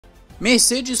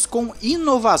Mercedes com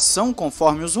inovação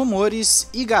conforme os rumores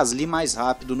e Gasly mais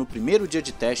rápido no primeiro dia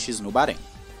de testes no Barein.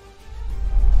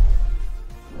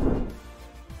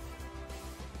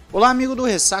 Olá amigo do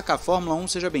Ressaca Fórmula 1,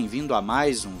 seja bem-vindo a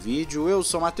mais um vídeo, eu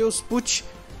sou Matheus Pucci.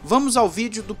 Vamos ao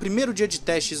vídeo do primeiro dia de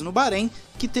testes no Barein,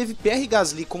 que teve Pierre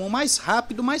Gasly como mais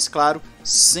rápido, mais claro.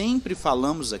 Sempre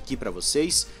falamos aqui para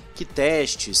vocês que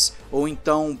testes ou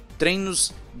então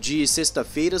treinos de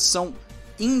sexta-feira são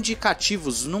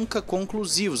indicativos, nunca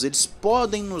conclusivos. Eles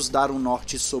podem nos dar um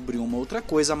norte sobre uma outra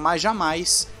coisa, mas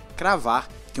jamais cravar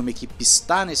que uma equipe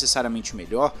está necessariamente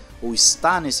melhor ou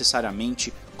está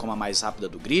necessariamente como a mais rápida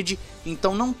do grid,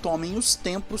 então não tomem os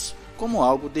tempos como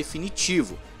algo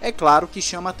definitivo. É claro que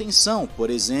chama atenção, por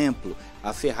exemplo,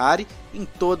 a Ferrari em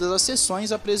todas as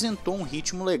sessões apresentou um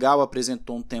ritmo legal,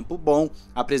 apresentou um tempo bom,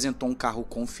 apresentou um carro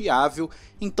confiável,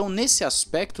 então nesse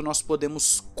aspecto nós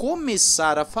podemos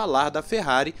começar a falar da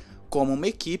Ferrari como uma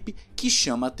equipe que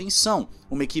chama atenção,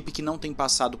 uma equipe que não tem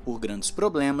passado por grandes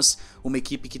problemas, uma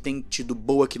equipe que tem tido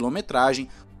boa quilometragem,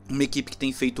 uma equipe que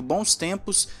tem feito bons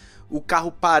tempos. O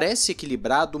carro parece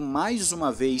equilibrado, mais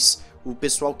uma vez o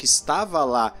pessoal que estava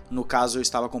lá, no caso eu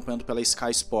estava acompanhando pela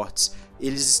Sky Sports,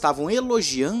 eles estavam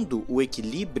elogiando o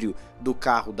equilíbrio do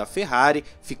carro da Ferrari,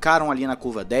 ficaram ali na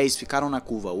curva 10, ficaram na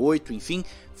curva 8, enfim,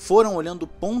 foram olhando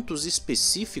pontos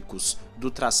específicos do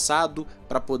traçado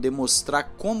para poder mostrar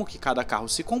como que cada carro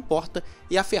se comporta,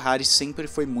 e a Ferrari sempre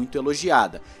foi muito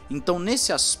elogiada. Então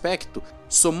nesse aspecto,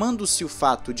 somando-se o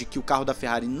fato de que o carro da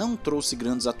Ferrari não trouxe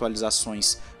grandes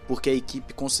atualizações porque a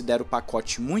equipe considera o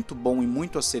pacote muito bom e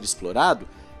muito a ser explorado,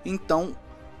 então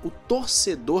o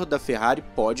torcedor da Ferrari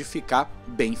pode ficar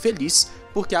bem feliz,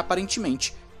 porque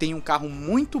aparentemente tem um carro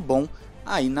muito bom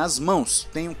aí nas mãos,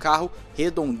 tem um carro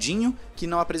redondinho que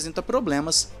não apresenta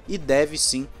problemas e deve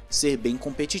sim ser bem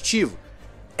competitivo.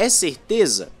 É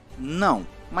certeza? Não,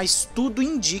 mas tudo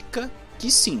indica que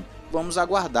sim. Vamos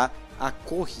aguardar a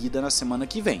corrida na semana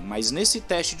que vem, mas nesse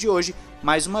teste de hoje,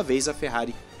 mais uma vez a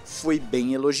Ferrari foi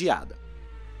bem elogiada.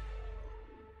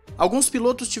 Alguns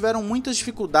pilotos tiveram muitas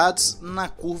dificuldades na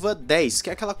curva 10, que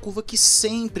é aquela curva que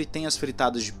sempre tem as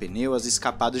fritadas de pneu, as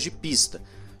escapadas de pista.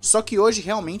 Só que hoje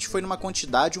realmente foi numa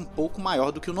quantidade um pouco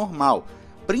maior do que o normal.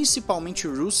 Principalmente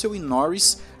Russell e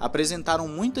Norris apresentaram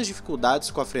muitas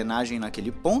dificuldades com a frenagem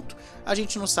naquele ponto. A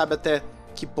gente não sabe até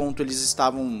que ponto eles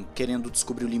estavam querendo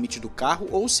descobrir o limite do carro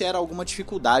ou se era alguma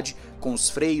dificuldade com os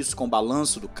freios, com o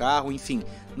balanço do carro, enfim,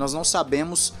 nós não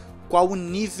sabemos qual o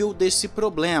nível desse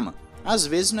problema. Às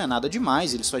vezes não é nada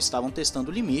demais, eles só estavam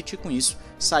testando o limite e com isso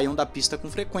saíam da pista com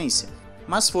frequência.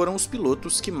 Mas foram os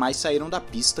pilotos que mais saíram da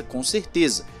pista com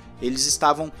certeza. Eles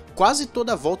estavam quase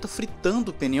toda a volta fritando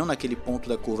o pneu naquele ponto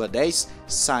da curva 10,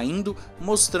 saindo,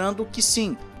 mostrando que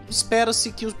sim,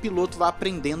 espera-se que o piloto vá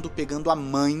aprendendo, pegando a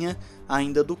manha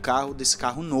ainda do carro, desse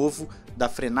carro novo, da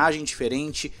frenagem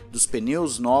diferente, dos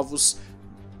pneus novos,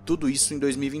 tudo isso em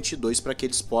 2022 para que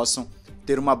eles possam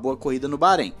ter uma boa corrida no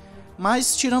Barein.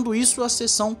 Mas tirando isso, a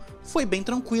sessão foi bem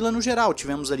tranquila no geral,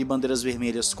 tivemos ali bandeiras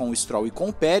vermelhas com o Stroll e com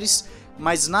o Pérez,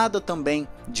 mas nada também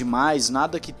demais,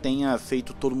 nada que tenha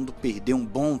feito todo mundo perder um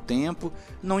bom tempo,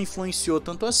 não influenciou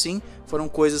tanto assim, foram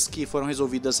coisas que foram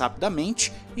resolvidas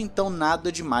rapidamente, então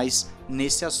nada demais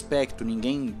nesse aspecto,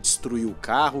 ninguém destruiu o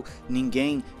carro,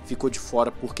 ninguém ficou de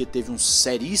fora porque teve um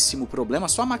seríssimo problema,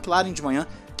 só a McLaren de manhã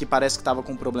que parece que estava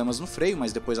com problemas no freio,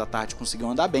 mas depois à tarde conseguiu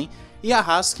andar bem, e a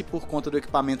Haas, que por conta do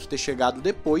equipamento ter chegado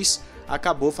depois,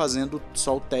 acabou fazendo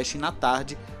só o teste na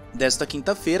tarde desta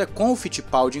quinta-feira, com o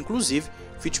Fittipaldi inclusive,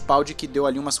 Fittipaldi que deu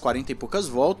ali umas 40 e poucas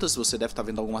voltas, você deve estar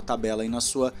vendo alguma tabela aí na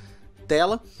sua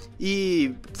tela,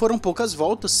 e foram poucas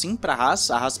voltas sim para a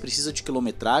Haas precisa de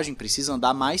quilometragem, precisa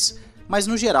andar mais, mas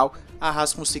no geral a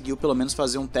Haas conseguiu pelo menos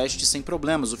fazer um teste sem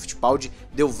problemas. O Fittipaldi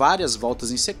deu várias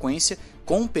voltas em sequência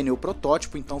com um pneu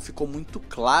protótipo, então ficou muito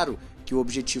claro que o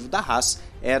objetivo da Haas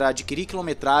era adquirir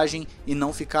quilometragem e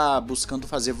não ficar buscando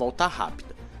fazer volta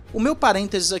rápida. O meu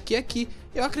parênteses aqui é que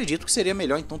eu acredito que seria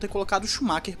melhor então ter colocado o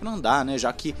Schumacher para andar, né?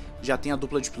 Já que já tem a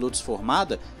dupla de pilotos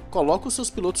formada, coloca os seus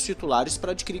pilotos titulares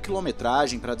para adquirir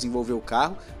quilometragem, para desenvolver o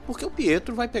carro, porque o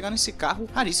Pietro vai pegar nesse carro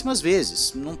raríssimas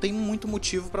vezes. Não tem muito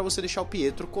motivo para você deixar o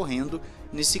Pietro correndo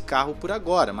nesse carro por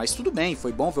agora, mas tudo bem,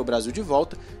 foi bom ver o Brasil de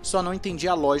volta, só não entendi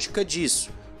a lógica disso.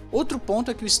 Outro ponto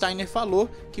é que o Steiner falou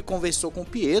que conversou com o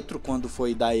Pietro quando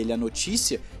foi dar ele a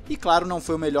notícia, e claro, não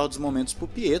foi o melhor dos momentos para o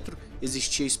Pietro,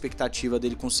 existia a expectativa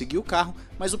dele conseguir o carro,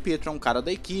 mas o Pietro é um cara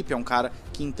da equipe, é um cara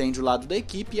que entende o lado da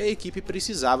equipe, e a equipe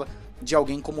precisava de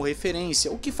alguém como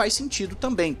referência, o que faz sentido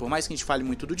também, por mais que a gente fale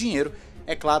muito do dinheiro,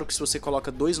 é claro que se você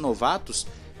coloca dois novatos,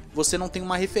 você não tem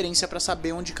uma referência para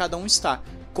saber onde cada um está.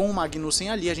 com o Magnussen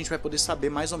ali, a gente vai poder saber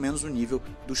mais ou menos o nível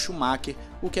do Schumacher,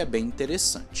 o que é bem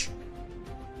interessante.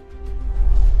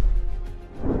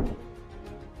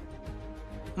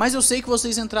 Mas eu sei que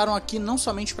vocês entraram aqui não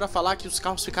somente para falar que os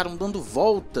carros ficaram dando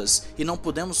voltas e não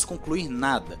pudemos concluir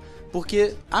nada,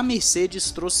 porque a Mercedes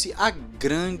trouxe a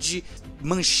grande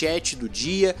manchete do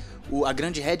dia, a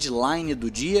grande headline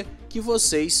do dia, que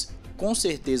vocês com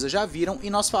certeza já viram, e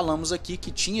nós falamos aqui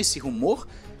que tinha esse rumor,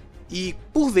 e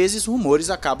por vezes rumores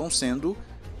acabam sendo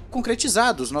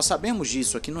concretizados, nós sabemos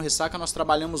disso. Aqui no Ressaca nós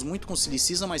trabalhamos muito com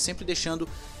silicism, mas sempre deixando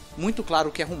muito claro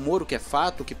o que é rumor, o que é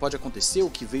fato, o que pode acontecer, o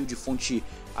que veio de fonte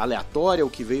aleatória, o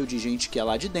que veio de gente que é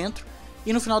lá de dentro.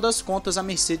 E no final das contas a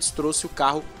Mercedes trouxe o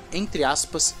carro, entre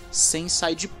aspas, sem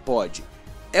sidepod.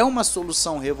 É uma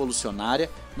solução revolucionária,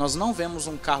 nós não vemos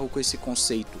um carro com esse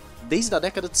conceito desde a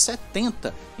década de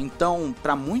 70, então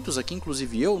para muitos aqui,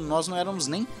 inclusive eu, nós não éramos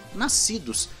nem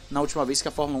nascidos na última vez que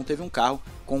a Fórmula 1 teve um carro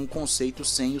com um conceito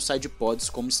sem os sidepods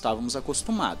como estávamos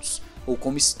acostumados, ou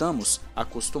como estamos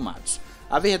acostumados.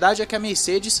 A verdade é que a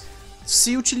Mercedes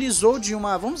se utilizou de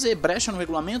uma, vamos dizer, brecha no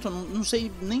regulamento, não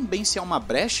sei nem bem se é uma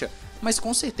brecha, mas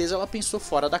com certeza ela pensou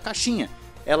fora da caixinha.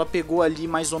 Ela pegou ali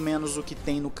mais ou menos o que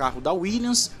tem no carro da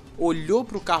Williams, olhou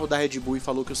para o carro da Red Bull e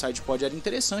falou que o sidepod era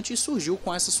interessante e surgiu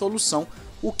com essa solução,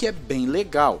 o que é bem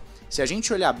legal. Se a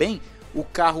gente olhar bem, o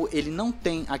carro ele não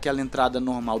tem aquela entrada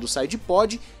normal do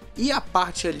sidepod e a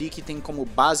parte ali que tem como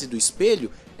base do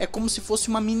espelho é como se fosse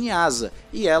uma mini asa,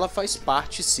 e ela faz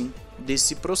parte sim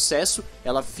desse processo,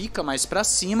 ela fica mais para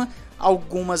cima.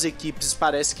 Algumas equipes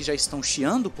parece que já estão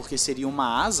chiando porque seria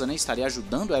uma asa, né? Estaria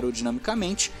ajudando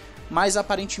aerodinamicamente, mas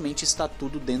aparentemente está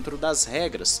tudo dentro das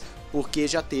regras, porque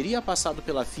já teria passado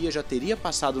pela FIA, já teria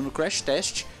passado no crash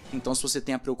test, então se você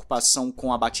tem a preocupação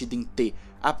com a batida em T,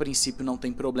 a princípio não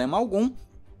tem problema algum.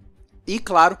 E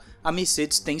claro, a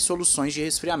Mercedes tem soluções de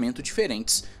resfriamento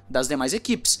diferentes das demais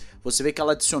equipes. Você vê que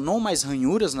ela adicionou mais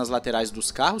ranhuras nas laterais dos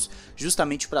carros,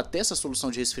 justamente para ter essa solução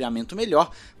de resfriamento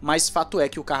melhor, mas fato é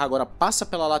que o carro agora passa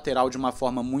pela lateral de uma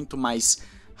forma muito mais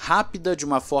rápida, de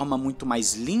uma forma muito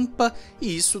mais limpa,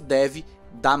 e isso deve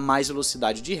dar mais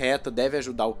velocidade de reta, deve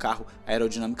ajudar o carro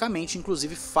aerodinamicamente.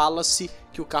 Inclusive fala-se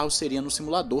que o carro seria no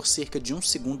simulador cerca de 1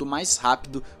 segundo mais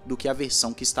rápido do que a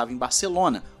versão que estava em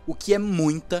Barcelona, o que é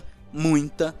muita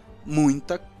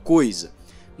coisa.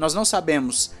 Nós não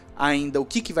sabemos ainda o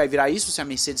que vai virar isso, se a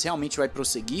Mercedes realmente vai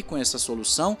prosseguir com essa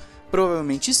solução,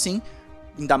 provavelmente sim,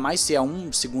 ainda mais se é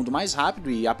 1 segundo mais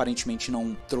rápido e aparentemente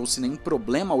não trouxe nenhum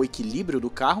problema ao equilíbrio do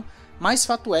carro, mas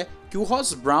fato é que o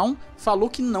Ross Brown falou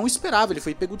que não esperava, ele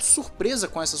foi pego de surpresa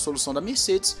com essa solução da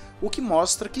Mercedes, o que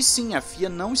mostra que sim, a FIA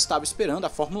não estava esperando, a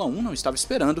Fórmula 1 não estava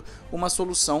esperando uma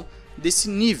solução desse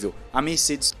nível. A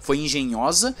Mercedes foi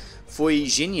engenhosa, foi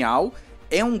genial,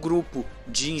 é um grupo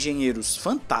de engenheiros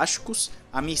fantásticos,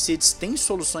 a Mercedes tem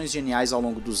soluções geniais ao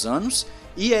longo dos anos,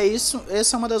 e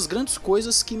essa é uma das grandes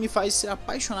coisas que me faz ser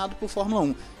apaixonado por Fórmula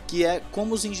 1, que é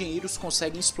como os engenheiros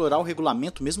conseguem explorar o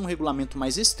regulamento, mesmo um regulamento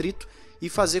mais estrito, e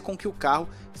fazer com que o carro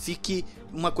fique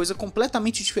uma coisa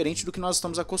completamente diferente do que nós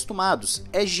estamos acostumados.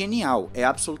 É genial, é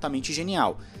absolutamente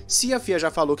genial. Se a FIA já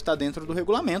falou que está dentro do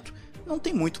regulamento, não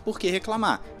tem muito por que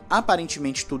reclamar.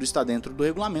 Aparentemente tudo está dentro do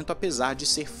regulamento, apesar de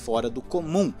ser fora do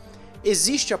comum.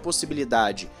 Existe a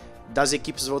possibilidade das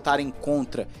equipes votarem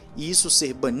contra e isso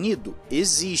ser banido?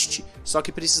 Existe, só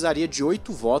que precisaria de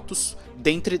 8 votos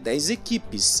dentre 10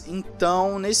 equipes.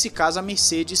 Então, nesse caso, a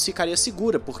Mercedes ficaria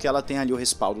segura, porque ela tem ali o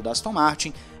respaldo da Aston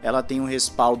Martin, ela tem o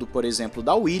respaldo, por exemplo,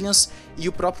 da Williams, e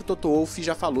o próprio Toto Wolff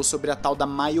já falou sobre a tal da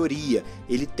maioria.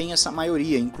 Ele tem essa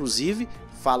maioria, inclusive,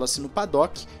 fala-se no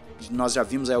paddock, nós já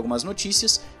vimos aí algumas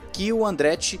notícias, que o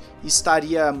Andretti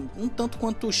estaria um tanto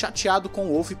quanto chateado com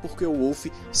o Wolff, porque o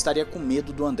Wolff estaria com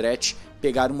medo do Andretti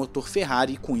pegar o motor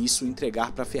Ferrari e com isso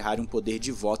entregar para a Ferrari um poder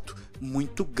de voto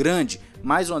muito grande.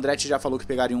 Mas o Andretti já falou que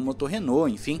pegaria um motor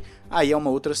Renault, enfim, aí é uma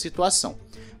outra situação.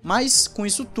 Mas com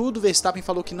isso tudo, Verstappen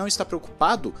falou que não está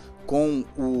preocupado com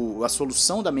a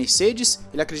solução da Mercedes,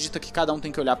 ele acredita que cada um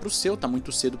tem que olhar para o seu, está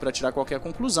muito cedo para tirar qualquer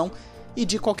conclusão, e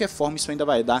de qualquer forma isso ainda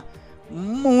vai dar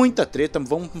muita treta,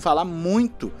 vamos falar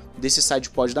muito desse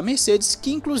sidepod da Mercedes, que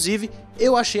inclusive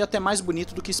eu achei até mais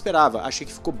bonito do que esperava, achei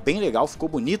que ficou bem legal, ficou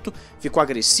bonito, ficou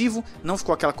agressivo, não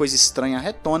ficou aquela coisa estranha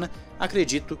retona.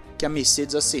 Acredito que a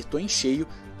Mercedes acertou em cheio,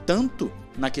 tanto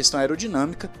na questão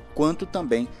aerodinâmica, quanto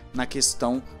também na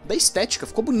questão da estética,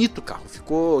 ficou bonito o carro,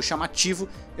 ficou chamativo,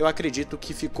 eu acredito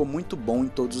que ficou muito bom em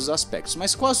todos os aspectos.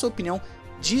 Mas qual a sua opinião?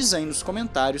 Diz aí nos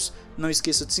comentários, não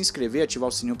esqueça de se inscrever, ativar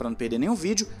o sininho para não perder nenhum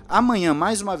vídeo. Amanhã,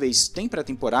 mais uma vez, tem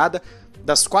pré-temporada,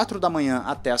 das 4 da manhã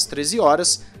até as 13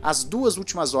 horas. As 2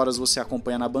 últimas horas você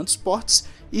acompanha na Band Esportes,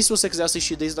 e se você quiser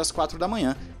assistir desde as 4 da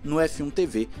manhã, no F1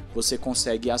 TV você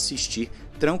consegue assistir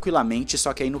tranquilamente,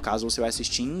 só que aí no caso você vai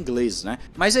assistir em inglês, né?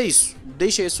 Mas é isso,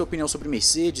 deixa aí a sua opinião sobre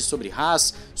Mercedes, sobre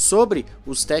Haas, sobre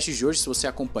os testes de hoje, se você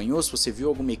acompanhou, se você viu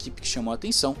alguma equipe que chamou a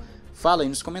atenção, fala aí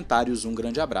nos comentários. Um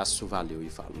grande abraço, valeu e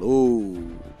falou!